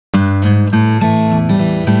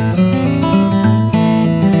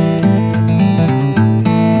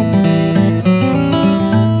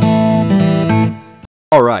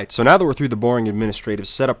Alright, so now that we're through the boring administrative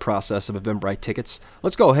setup process of Eventbrite Tickets,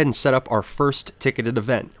 let's go ahead and set up our first ticketed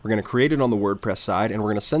event. We're going to create it on the WordPress side, and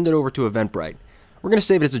we're going to send it over to Eventbrite. We're going to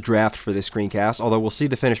save it as a draft for this screencast, although we'll see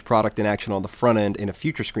the finished product in action on the front end in a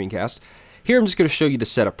future screencast. Here I'm just going to show you the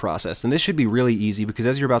setup process, and this should be really easy because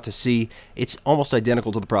as you're about to see, it's almost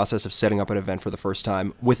identical to the process of setting up an event for the first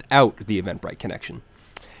time without the Eventbrite connection.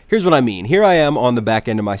 Here's what I mean. Here I am on the back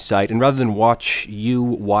end of my site, and rather than watch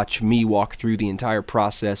me walk through the entire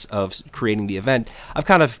process of creating the event, I've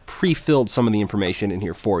kind of pre-filled some of the information in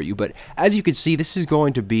here for you. But as you can see, this is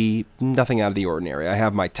going to be nothing out of the ordinary. I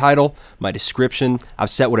have my title, my description, I've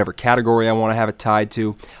set whatever category I want to have it tied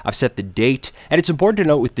to, I've set the date, and it's important to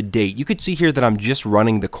note with the date, you could see here that I'm just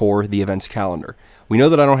running the core, the events calendar. We know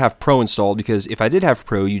that I don't have Pro installed because if I did have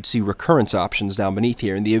Pro, you'd see recurrence options down beneath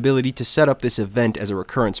here and the ability to set up this event as a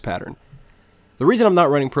recurrence pattern. The reason I'm not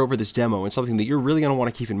running Pro for this demo, and something that you're really going to want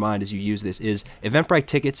to keep in mind as you use this, is Eventbrite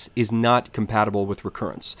Tickets is not compatible with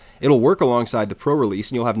recurrence. It'll work alongside the Pro release,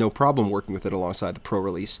 and you'll have no problem working with it alongside the Pro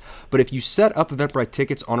release. But if you set up Eventbrite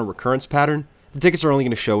Tickets on a recurrence pattern, the tickets are only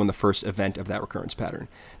going to show in the first event of that recurrence pattern.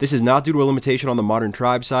 This is not due to a limitation on the Modern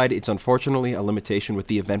Tribe side, it's unfortunately a limitation with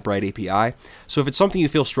the Eventbrite API. So if it's something you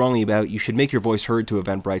feel strongly about, you should make your voice heard to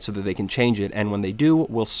Eventbrite so that they can change it, and when they do,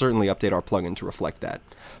 we'll certainly update our plugin to reflect that.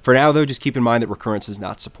 For now though, just keep in mind that recurrence is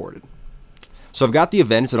not supported. So I've got the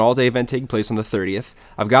event, it's an all-day event taking place on the 30th.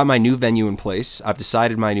 I've got my new venue in place. I've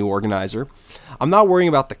decided my new organizer. I'm not worrying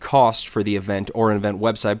about the cost for the event or an event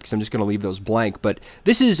website because I'm just going to leave those blank, but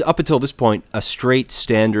this is, up until this point, a straight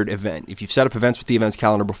standard event. If you've set up events with the events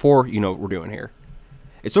calendar before, you know what we're doing here.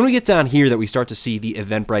 It's when we get down here that we start to see the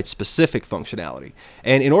Eventbrite specific functionality.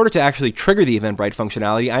 And in order to actually trigger the Eventbrite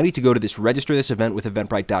functionality, I need to go to this register this event with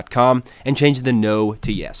eventbrite.com and change the no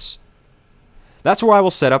to yes. That's where I will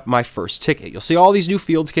set up my first ticket. You'll see all these new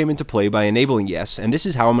fields came into play by enabling yes, and this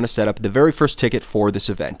is how I'm going to set up the very first ticket for this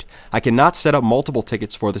event. I cannot set up multiple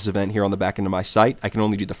tickets for this event here on the back end of my site. I can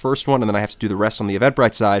only do the first one, and then I have to do the rest on the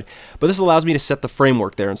Eventbrite side, but this allows me to set the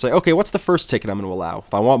framework there and say, okay, what's the first ticket I'm going to allow?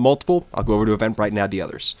 If I want multiple, I'll go over to Eventbrite and add the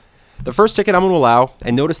others. The first ticket I'm going to allow,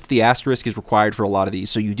 and notice that the asterisk is required for a lot of these,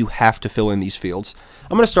 so you do have to fill in these fields.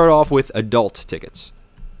 I'm going to start off with adult tickets.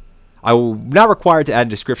 I'm not required to add a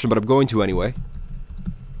description, but I'm going to anyway.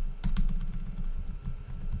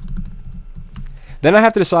 Then I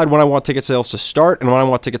have to decide when I want ticket sales to start and when I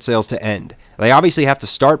want ticket sales to end. They obviously have to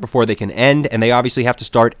start before they can end, and they obviously have to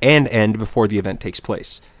start and end before the event takes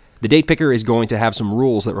place. The date picker is going to have some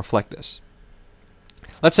rules that reflect this.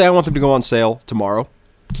 Let's say I want them to go on sale tomorrow,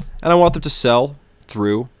 and I want them to sell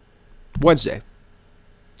through Wednesday.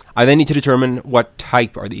 I then need to determine what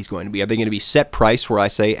type are these going to be. Are they going to be set price, where I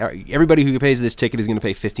say everybody who pays this ticket is going to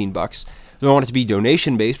pay 15 bucks? Do I want it to be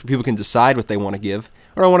donation based, where people can decide what they want to give?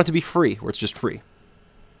 Or I want it to be free, where it's just free?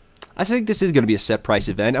 I think this is going to be a set price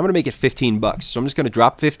event. I'm going to make it 15 bucks. So I'm just going to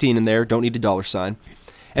drop 15 in there, don't need a dollar sign.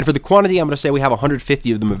 And for the quantity, I'm going to say we have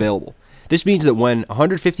 150 of them available. This means that when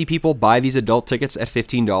 150 people buy these adult tickets at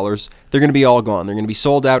 $15, they're going to be all gone. They're going to be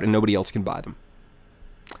sold out and nobody else can buy them.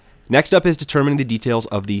 Next up is determining the details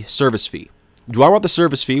of the service fee. Do I want the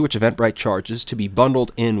service fee, which Eventbrite charges, to be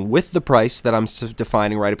bundled in with the price that I'm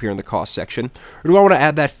defining right up here in the cost section? Or do I want to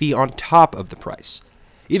add that fee on top of the price?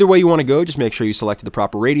 Either way you want to go, just make sure you selected the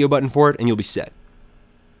proper radio button for it and you'll be set.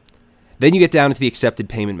 Then you get down into the accepted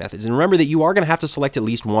payment methods. And remember that you are going to have to select at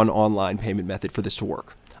least one online payment method for this to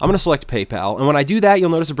work. I'm going to select PayPal, and when I do that, you'll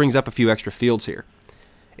notice it brings up a few extra fields here.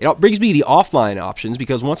 It brings me the offline options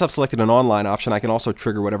because once I've selected an online option, I can also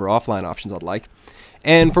trigger whatever offline options I'd like.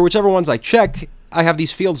 And for whichever ones I check, I have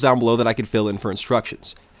these fields down below that I can fill in for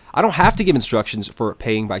instructions. I don't have to give instructions for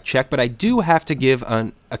paying by check, but I do have to give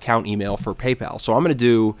an account email for PayPal. So I'm going to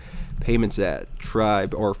do payments at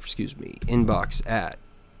inbox at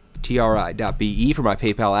tri.be for my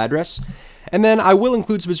PayPal address. And then I will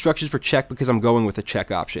include some instructions for check because I'm going with the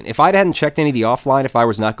check option. If I hadn't checked any of the offline, if I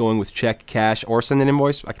was not going with check, cash, or send an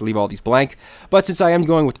invoice, I could leave all these blank. But since I am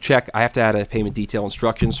going with check, I have to add a payment detail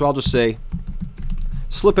instruction. So I'll just say,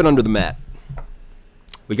 slip it under the mat.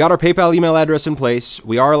 We got our PayPal email address in place.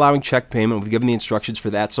 We are allowing check payment. We've given the instructions for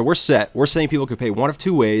that. So we're set. We're saying people can pay one of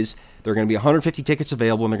two ways. There are going to be 150 tickets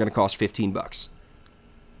available and they're going to cost 15 bucks.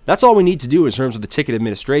 That's all we need to do in terms of the ticket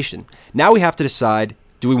administration. Now we have to decide,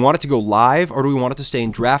 do we want it to go live or do we want it to stay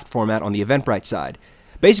in draft format on the Eventbrite side?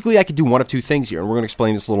 Basically, I could do one of two things here, and we're going to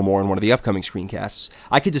explain this a little more in one of the upcoming screencasts.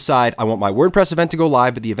 I could decide I want my WordPress event to go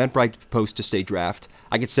live, but the Eventbrite post to stay draft.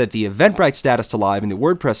 I could set the Eventbrite status to live and the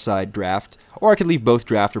WordPress side draft, or I could leave both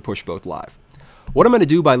draft or push both live. What I'm going to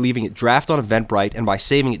do by leaving it draft on Eventbrite and by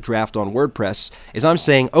saving it draft on WordPress is I'm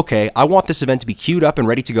saying, okay, I want this event to be queued up and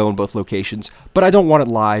ready to go in both locations, but I don't want it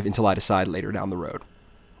live until I decide later down the road.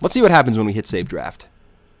 Let's see what happens when we hit Save Draft.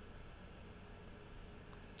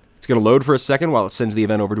 It's going to load for a second while it sends the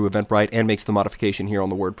event over to Eventbrite and makes the modification here on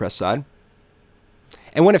the WordPress side.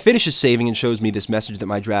 And when it finishes saving and shows me this message that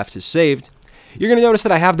my draft is saved, you're going to notice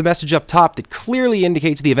that I have the message up top that clearly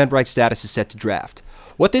indicates the Eventbrite status is set to draft.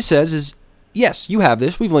 What this says is, yes, you have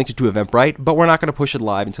this, we've linked it to Eventbrite, but we're not going to push it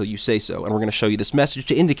live until you say so, and we're going to show you this message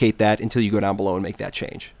to indicate that until you go down below and make that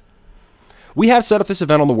change. We have set up this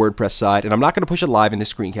event on the WordPress side, and I'm not going to push it live in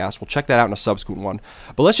this screencast. We'll check that out in a subsequent one.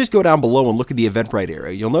 But let's just go down below and look at the Eventbrite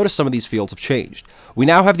area. You'll notice some of these fields have changed. We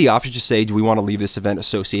now have the option to say, do we want to leave this event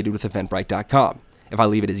associated with Eventbrite.com? If I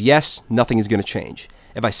leave it as yes, nothing is going to change.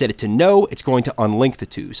 If I set it to no, it's going to unlink the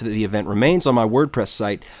two so that the event remains on my WordPress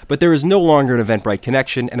site, but there is no longer an Eventbrite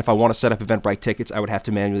connection, and if I want to set up Eventbrite tickets, I would have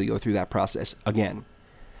to manually go through that process again.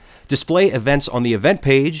 Display events on the event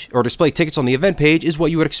page, or display tickets on the event page, is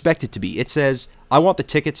what you would expect it to be. It says, I want the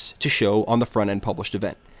tickets to show on the front-end published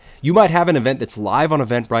event. You might have an event that's live on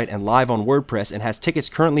Eventbrite and live on WordPress and has tickets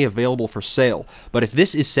currently available for sale, but if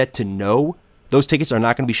this is set to no, those tickets are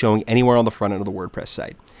not going to be showing anywhere on the front end of the WordPress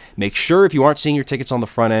site. Make sure if you aren't seeing your tickets on the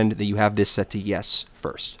front end that you have this set to yes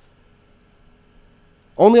first.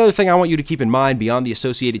 Only other thing I want you to keep in mind beyond the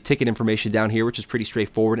associated ticket information down here, which is pretty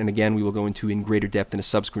straightforward, and again we will go into in greater depth in a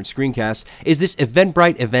subsequent screencast, is this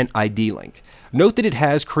Eventbrite event ID link. Note that it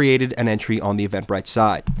has created an entry on the Eventbrite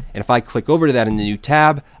side, and if I click over to that in the new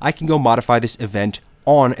tab, I can go modify this event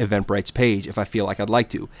on Eventbrite's page if I feel like I'd like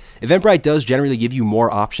to. Eventbrite does generally give you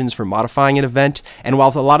more options for modifying an event, and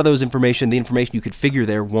while a lot of the information you configure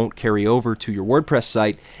there won't carry over to your WordPress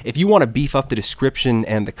site, if you want to beef up the description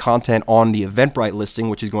and the content on the Eventbrite listing,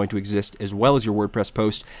 which is going to exist as well as your WordPress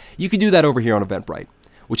post, you can do that over here on Eventbrite.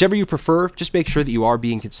 Whichever you prefer, just make sure that you are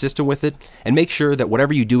being consistent with it, and make sure that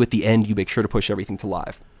whatever you do at the end, you make sure to push everything to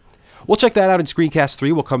live. We'll check that out in Screencast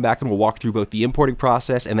 3. We'll come back and we'll walk through both the importing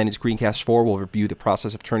process, and then in Screencast 4, we'll review the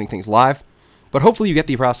process of turning things live. But hopefully you get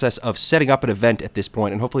the process of setting up an event at this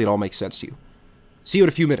point, and hopefully it all makes sense to you. See you in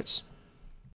a few minutes.